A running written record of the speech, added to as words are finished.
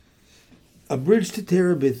A Bridge to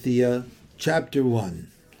Terabithia, Chapter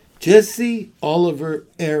 1. Jesse Oliver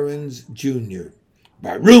Owens Jr.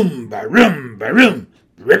 Baroom, baroom, baroom.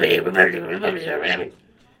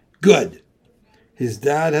 Good. His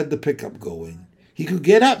dad had the pickup going. He could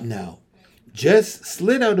get up now. Jess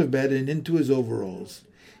slid out of bed and into his overalls.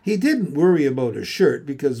 He didn't worry about a shirt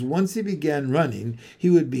because once he began running, he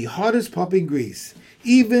would be hot as popping grease,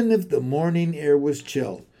 even if the morning air was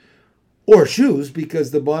chill. Or shoes,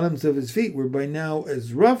 because the bottoms of his feet were by now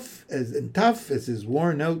as rough and tough as his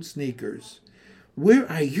worn-out sneakers. "Where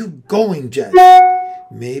are you going, Jess?"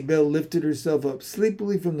 Maybelle lifted herself up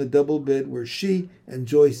sleepily from the double bed where she and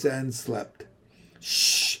Joyce Ann slept.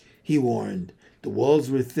 "Shh," he warned. The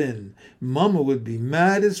walls were thin. Mama would be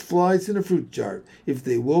mad as flies in a fruit jar if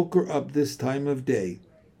they woke her up this time of day.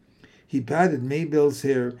 He patted Maybelle's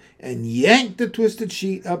hair and yanked the twisted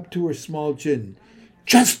sheet up to her small chin.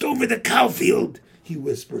 "Just over the cow field," he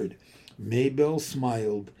whispered. Maybelle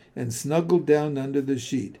smiled and snuggled down under the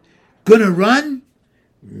sheet. "Gonna run?"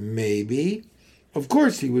 "Maybe." Of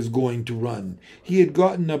course he was going to run. He had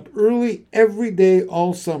gotten up early every day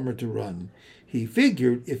all summer to run. He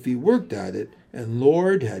figured if he worked at it, and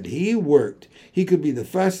Lord had he worked, he could be the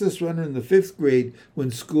fastest runner in the 5th grade when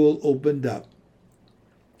school opened up.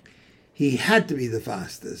 He had to be the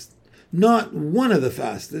fastest. Not one of the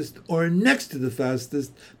fastest, or next to the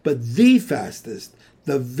fastest, but the fastest,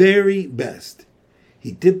 the very best.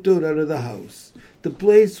 He tiptoed out of the house. The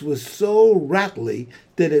place was so rattly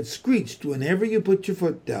that it screeched whenever you put your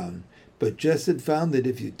foot down. But Jess had found that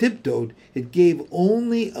if you tiptoed, it gave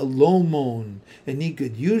only a low moan, and he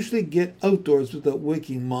could usually get outdoors without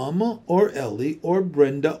waking Mama or Ellie or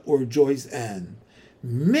Brenda or Joyce Ann.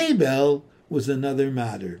 Maybelle was another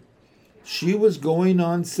matter. She was going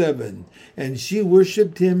on 7, and she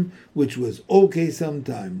worshipped him, which was okay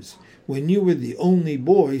sometimes. When you were the only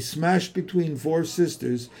boy smashed between 4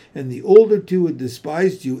 sisters, and the older 2 had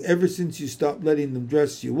despised you ever since you stopped letting them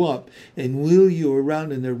dress you up and wheel you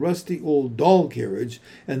around in their rusty old doll carriage,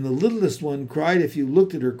 and the littlest one cried if you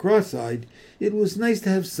looked at her cross-eyed, it was nice to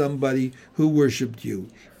have somebody who worshipped you,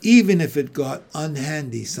 even if it got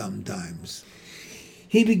unhandy sometimes.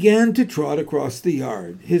 He began to trot across the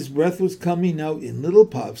yard. His breath was coming out in little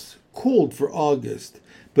puffs, cold for August,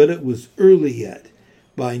 but it was early yet.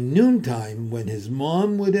 By noontime, when his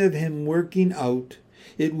mom would have him working out,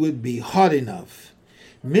 it would be hot enough.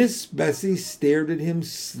 Miss Bessie stared at him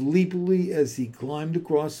sleepily as he climbed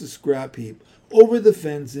across the scrap heap, over the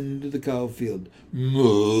fence and into the cow field.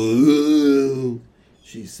 "Moo,"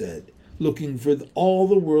 she said, looking for all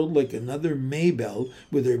the world like another Maybelle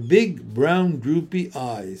with her big, brown, droopy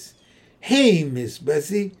eyes. "Hey, Miss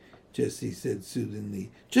Bessie," Jessie said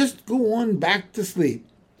soothingly, "just go on back to sleep."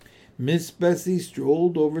 Miss Bessie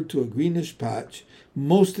strolled over to a greenish patch.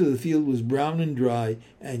 Most of the field was brown and dry,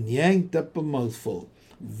 and yanked up a mouthful.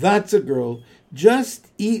 "That's a girl. Just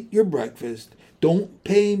eat your breakfast. Don't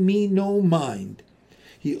pay me no mind."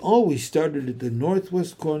 He always started at the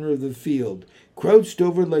northwest corner of the field, crouched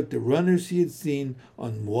over like the runners he had seen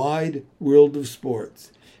on Wide World of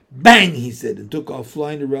Sports. "Bang!" he said, and took off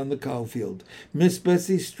flying around the cow field. Miss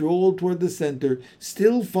Bessie strolled toward the center,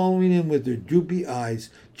 still following him with her droopy eyes,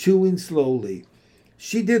 chewing slowly.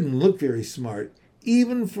 She didn't look very smart,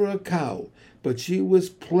 even for a cow, but she was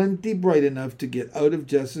plenty bright enough to get out of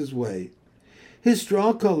Jess's way. His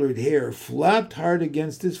straw-colored hair flapped hard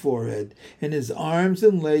against his forehead, and his arms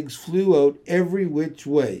and legs flew out every which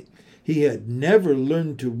way. He had never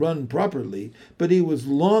learned to run properly, but he was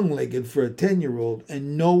long-legged for a 10-year-old,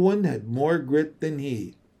 and no one had more grit than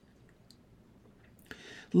he.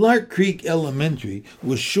 Lark Creek Elementary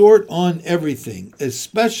was short on everything,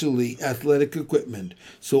 especially athletic equipment,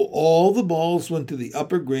 so all the balls went to the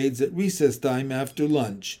upper grades at recess time after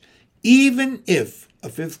lunch. Even if a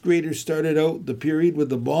 5th grader started out the period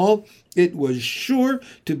with a ball, it was sure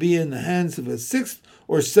to be in the hands of a 6th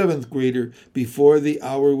or 7th grader before the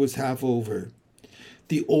hour was half over.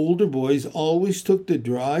 The older boys always took the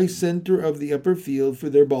dry center of the upper field for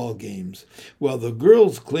their ball games, while the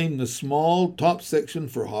girls claimed the small top section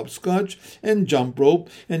for hopscotch and jump rope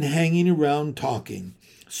and hanging around talking.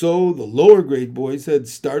 So the lower grade boys had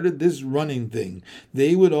started this running thing.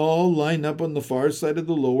 They would all line up on the far side of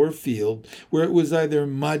the lower field, where it was either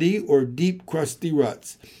muddy or deep, crusty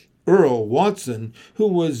ruts. Earl Watson, who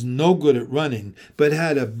was no good at running, but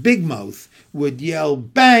had a big mouth, would yell,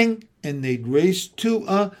 "Bang!" and they'd race to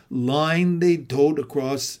a line they'd towed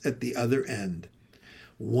across at the other end.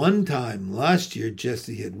 One time last year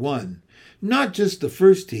Jesse had won. Not just the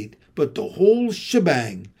first heat, but the whole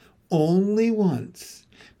shebang. Only once.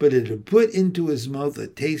 But it had put into his mouth a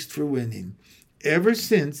taste for winning. ever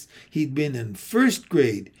since he'd been in first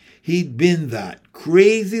grade. He'd been that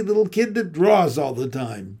crazy little kid that draws all the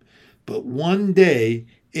time. But one day,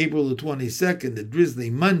 April the 22nd, a drizzly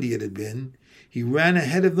Monday it had been, he ran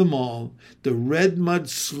ahead of them all, the red mud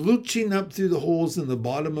slooching up through the holes in the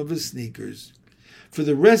bottom of his sneakers. For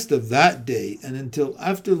the rest of that day and until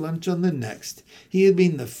after lunch on the next, he had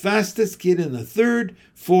been the fastest kid in the 3rd,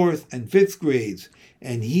 4th, and 5th grades,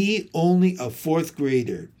 and he only a 4th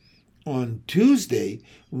grader. On Tuesday,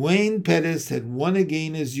 Wayne Pettis had won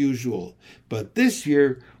again as usual, but this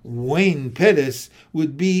year Wayne Pettis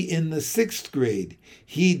would be in the 6th grade.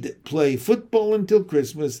 He'd play football until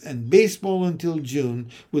Christmas and baseball until June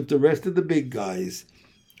with the rest of the big guys.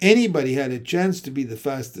 Anybody had a chance to be the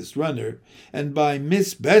fastest runner, and by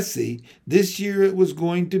Miss Bessie, this year it was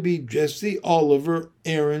going to be Jesse Oliver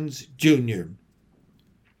Aarons Jr.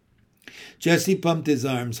 Jesse pumped his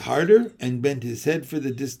arms harder and bent his head for the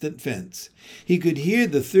distant fence. He could hear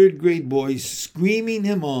the 3rd grade boys screaming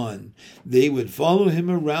him on. They would follow him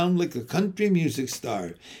around like a country music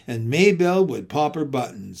star, and Maybelle would pop her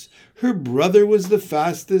buttons. Her brother was the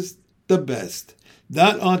fastest, the best.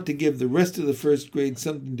 That ought to give the rest of the 1st grade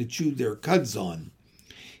something to chew their cuds on.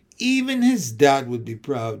 Even his dad would be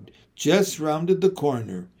proud. Jess rounded the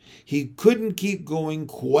corner. He couldn't keep going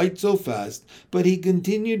quite so fast, but he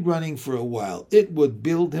continued running for a while. It would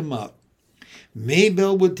build him up.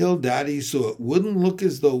 Maybelle would tell Daddy so it wouldn't look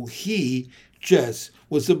as though he, Jess,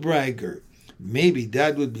 was a bragger. Maybe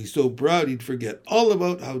Dad would be so proud he'd forget all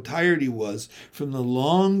about how tired he was from the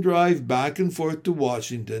long drive back and forth to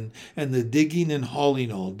Washington and the digging and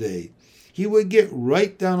hauling all day. He would get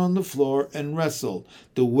right down on the floor and wrestle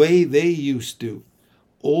the way they used to.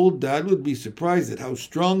 Old Dad would be surprised at how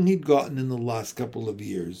strong he'd gotten in the last couple of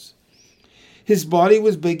years. His body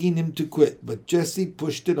was begging him to quit, but Jesse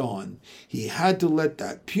pushed it on. He had to let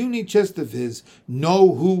that puny chest of his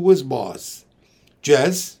know who was boss.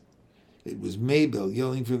 "Jess!" It was Maybelle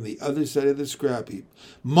yelling from the other side of the scrap heap.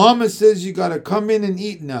 "Mama says you gotta come in and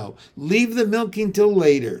eat now. Leave the milking till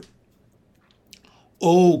later."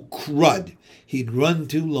 Oh, crud! He'd run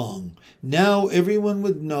too long. Now everyone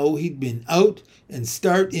would know he'd been out and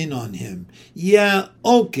start in on him. Yeah,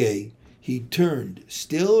 okay. He turned,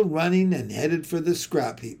 still running, and headed for the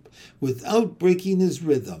scrap heap, without breaking his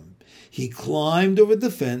rhythm. He climbed over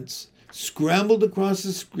the fence, scrambled across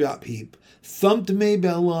the scrap heap, thumped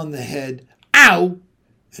Maybelle on the head, ow,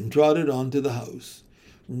 and trotted on to the house.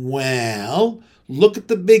 "Well, look at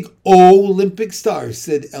the big Olympic star,"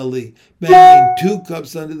 said Ellie, banging 2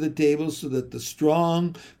 cups under the table so that the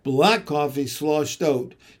strong black coffee sloshed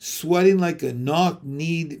out, sweating like a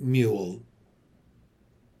knock-kneed mule.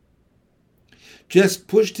 Jess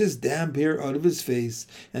pushed his damp hair out of his face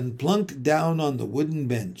and plunked down on the wooden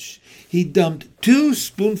bench. He dumped 2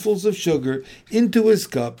 spoonfuls of sugar into his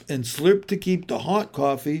cup and slurped to keep the hot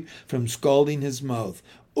coffee from scalding his mouth.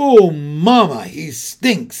 "Oh, Mama, he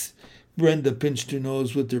stinks!" Brenda pinched her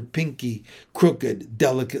nose with her pinky crooked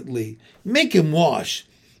delicately. "Make him wash."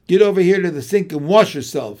 "Get over here to the sink and wash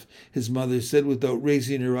yourself," his mother said without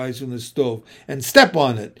raising her eyes from the stove. "And step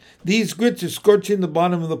on it. These grits are scorching the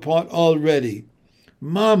bottom of the pot already."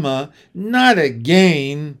 "Mama, not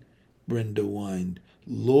again," Brenda whined.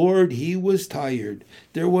 Lord, he was tired.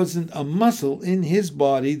 There wasn't a muscle in his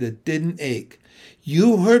body that didn't ache.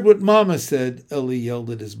 "You heard what Mama said," Ellie yelled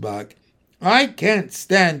at his back. "I can't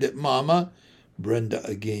stand it, Mama." Brenda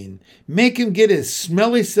again. "Make him get his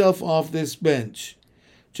smelly self off this bench."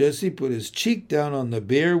 Jesse put his cheek down on the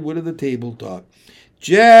bare wood of the tabletop.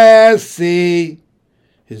 "Jesse!"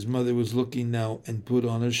 His mother was looking now and put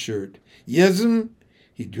on a shirt. "Yes'm?"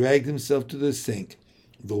 He dragged himself to the sink.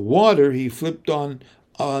 The water he flipped on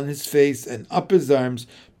his face and up his arms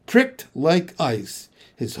pricked like ice.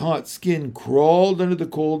 His hot skin crawled under the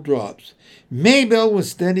cold drops. Maybelle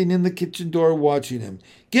was standing in the kitchen door watching him.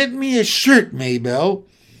 "Get me a shirt, Maybelle."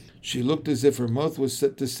 She looked as if her mouth was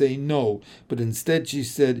set to say no, but instead she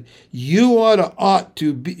said, You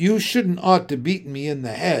shouldn't ought to beat me in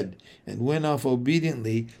the head," and went off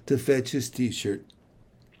obediently to fetch his t-shirt.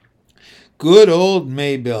 Good old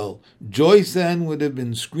Maybelle. Joyce Ann would have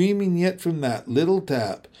been screaming yet from that little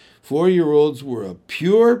tap. 4-year-olds were a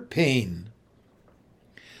pure pain.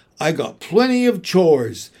 "I got plenty of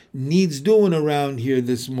chores needs doing around here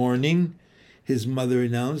this morning," his mother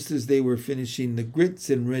announced as they were finishing the grits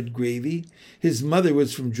and red gravy. His mother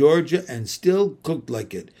was from Georgia and still cooked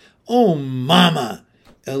like it. "Oh, Mama!"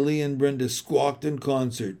 Ellie and Brenda squawked in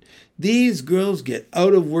concert. "These girls get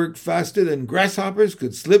out of work faster than grasshoppers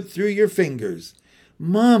could slip through your fingers."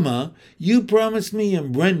 "Mama, you promised me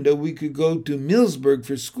and Brenda we could go to Millsburg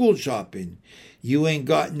for school shopping." You ain't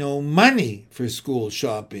got no money for school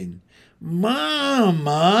shopping.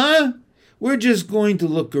 Mama, we're just going to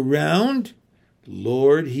look around.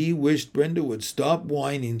 Lord, he wished Brenda would stop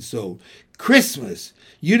whining so. Christmas,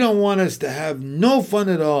 you don't want us to have no fun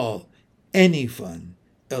at all. Any fun,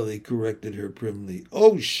 Ellie corrected her primly.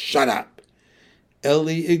 Oh, shut up.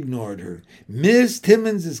 Ellie ignored her. Miss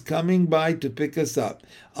Timmins is coming by to pick us up.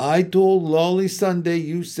 I told Lolly Sunday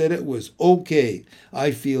you said it was okay.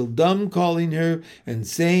 I feel dumb calling her and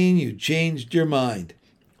saying you changed your mind.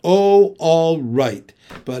 Oh, all right,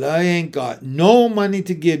 but I ain't got no money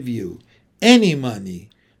to give you. Any money,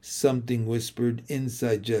 something whispered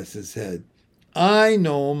inside Jess's head. I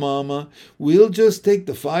know, Mama. We'll just take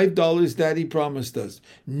the $5 Daddy promised us.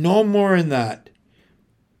 No more than that.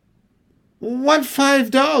 What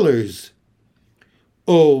 $5?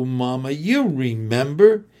 Oh, Mama, you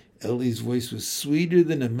remember? Ellie's voice was sweeter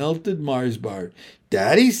than a melted Mars bar.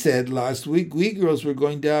 Daddy said last week we girls were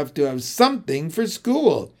going to have something for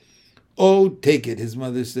school. Oh, take it, his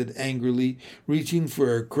mother said angrily, reaching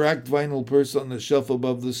for a cracked vinyl purse on the shelf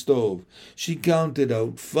above the stove. She counted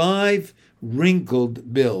out 5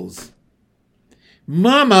 wrinkled bills.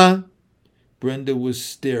 Mama! Brenda was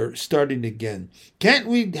starting again. Can't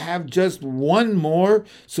we have just one more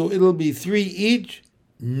so it'll be 3 each?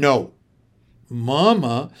 No.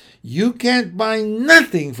 Mama, you can't buy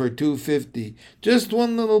nothing for $2.50. Just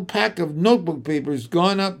one little pack of notebook papers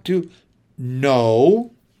gone up to...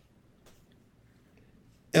 No.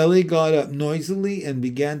 Ellie got up noisily and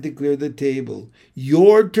began to clear the table.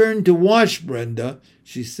 Your turn to wash, Brenda,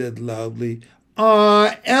 she said loudly.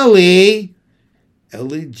 Ellie!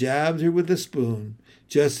 Ellie jabbed her with a spoon.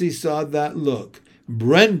 Jessie saw that look.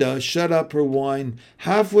 Brenda shut up her wine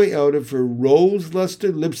halfway out of her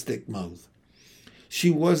rose-luster lipstick mouth. She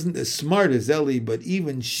wasn't as smart as Ellie, but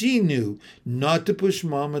even she knew not to push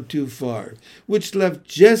Mama too far, which left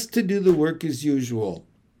Jess to do the work as usual.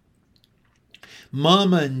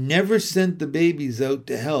 Mama never sent the babies out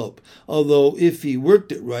to help, although if he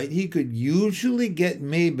worked it right, he could usually get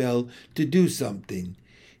Maybelle to do something.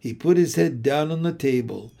 He put his head down on the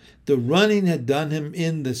table. The running had done him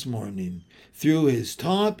in this morning. Through his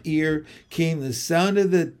top ear came the sound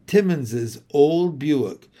of the Timmonses' old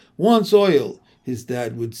Buick. Wants oil, his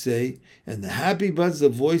dad would say, and the happy buzz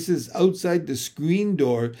of voices outside the screen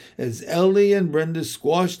door as Ellie and Brenda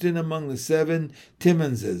squashed in among the 7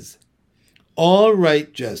 Timmonses. All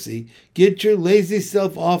right, Jessie, get your lazy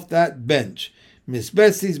self off that bench. Miss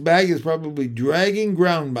Betsy's bag is probably dragging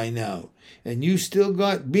ground by now, and you still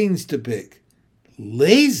got beans to pick.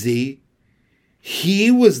 Lazy?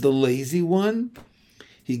 He was the lazy one?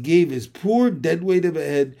 He gave his poor dead weight of a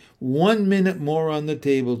head 1 minute more on the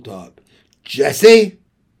tabletop. Jessie?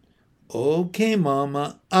 Okay,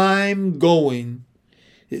 Mama, I'm going.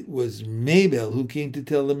 It was Maybelle who came to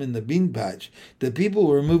tell him in the bean patch that people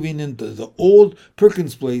were moving into the old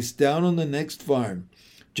Perkins place down on the next farm.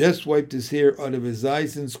 Jess wiped his hair out of his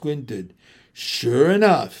eyes and squinted. Sure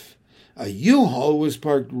enough, a U-Haul was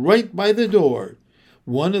parked right by the door.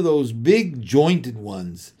 One of those big jointed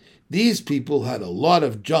ones. These people had a lot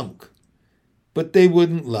of junk. But they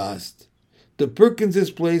wouldn't last. The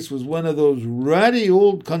Perkinses' place was one of those ratty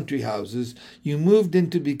old country houses you moved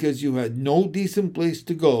into because you had no decent place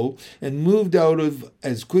to go and moved out of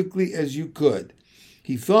as quickly as you could.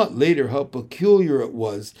 He thought later how peculiar it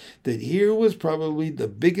was that here was probably the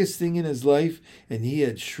biggest thing in his life and he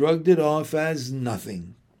had shrugged it off as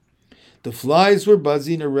nothing. The flies were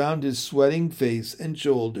buzzing around his sweating face and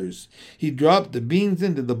shoulders. He dropped the beans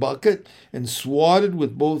into the bucket and swatted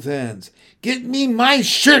with both hands. Get me my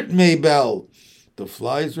shirt, Maybelle! The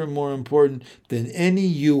flies were more important than any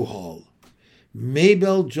U-Haul.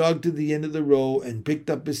 Maybelle jogged to the end of the row and picked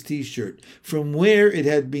up his T-shirt from where it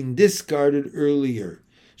had been discarded earlier.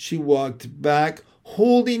 She walked back,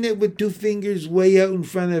 holding it with 2 fingers way out in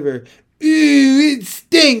front of her. Ew, it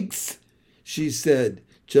stinks, she said,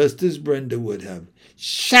 just as Brenda would have.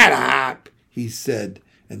 Shut up, he said,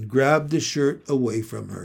 and grabbed the shirt away from her.